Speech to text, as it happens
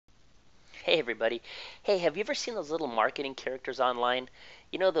Hey everybody. Hey, have you ever seen those little marketing characters online?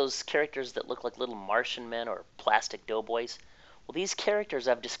 You know those characters that look like little Martian men or plastic doughboys? Well, these characters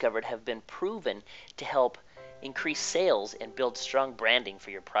I've discovered have been proven to help increase sales and build strong branding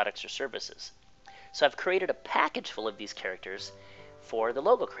for your products or services. So I've created a package full of these characters for the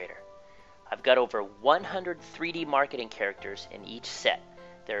logo creator. I've got over 100 3D marketing characters in each set.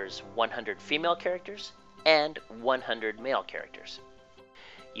 There's 100 female characters and 100 male characters.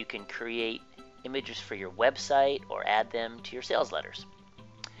 You can create images for your website or add them to your sales letters.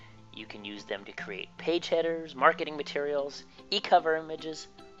 You can use them to create page headers, marketing materials, e-cover images,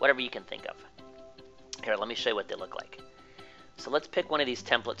 whatever you can think of. Here, let me show you what they look like. So let's pick one of these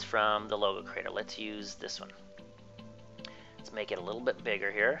templates from the logo creator. Let's use this one. Let's make it a little bit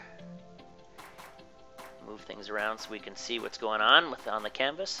bigger here. Move things around so we can see what's going on on the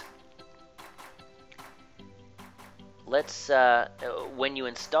canvas. Let's, when you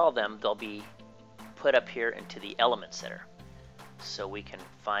install them, they'll be put up here into the element center. So we can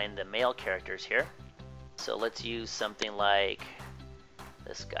find the male characters here. So let's use something like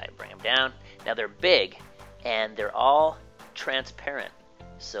this guy, bring him down. Now they're big and they're all transparent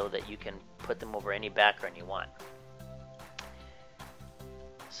so that you can put them over any background you want.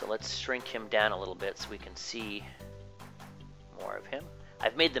 So let's shrink him down a little bit so we can see more of him.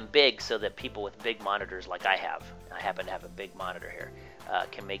 I've made them big so that people with big monitors like I happen to have a big monitor here,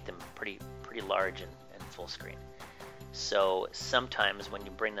 can make them pretty large and full screen. So sometimes when you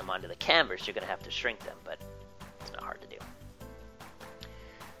bring them onto the canvas, you're going to have to shrink them, but it's not hard to do.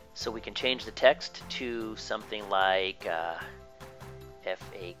 So we can change the text to something like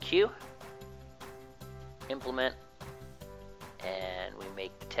FAQ, implement, and we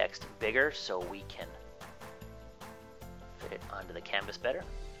make the text bigger so we can fit it onto the canvas better.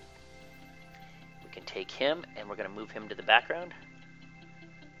 We can take him and we're going to move him to the background.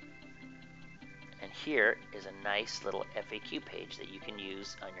 And here is a nice little FAQ page that you can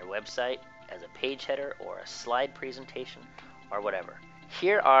use on your website as a page header or a slide presentation or whatever.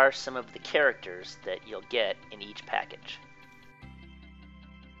 Here are some of the characters that you'll get in each package.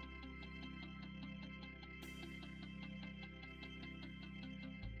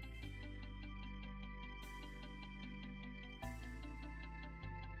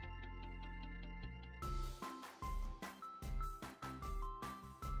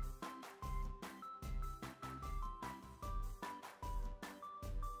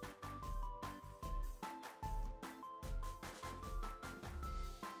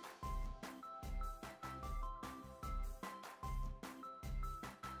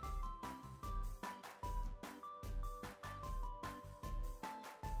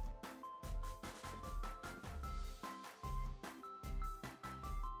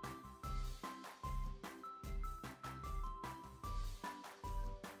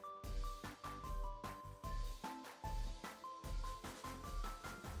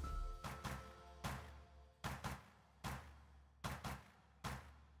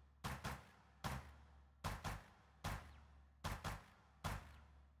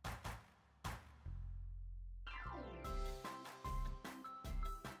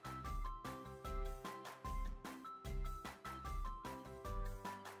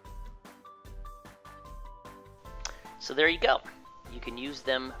 So there you go. You can use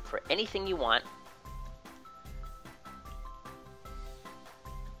them for anything you want.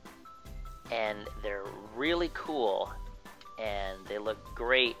 And they're really cool and they look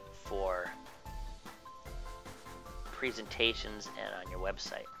great for presentations and on your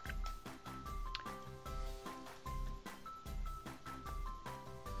website.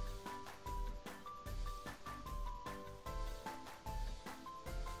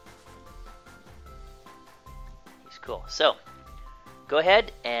 Cool. So go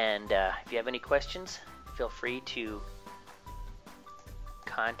ahead and if you have any questions, feel free to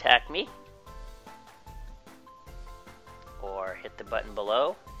contact me or hit the button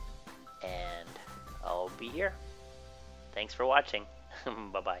below and I'll be here. Thanks for watching.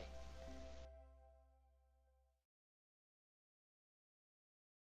 Bye-bye.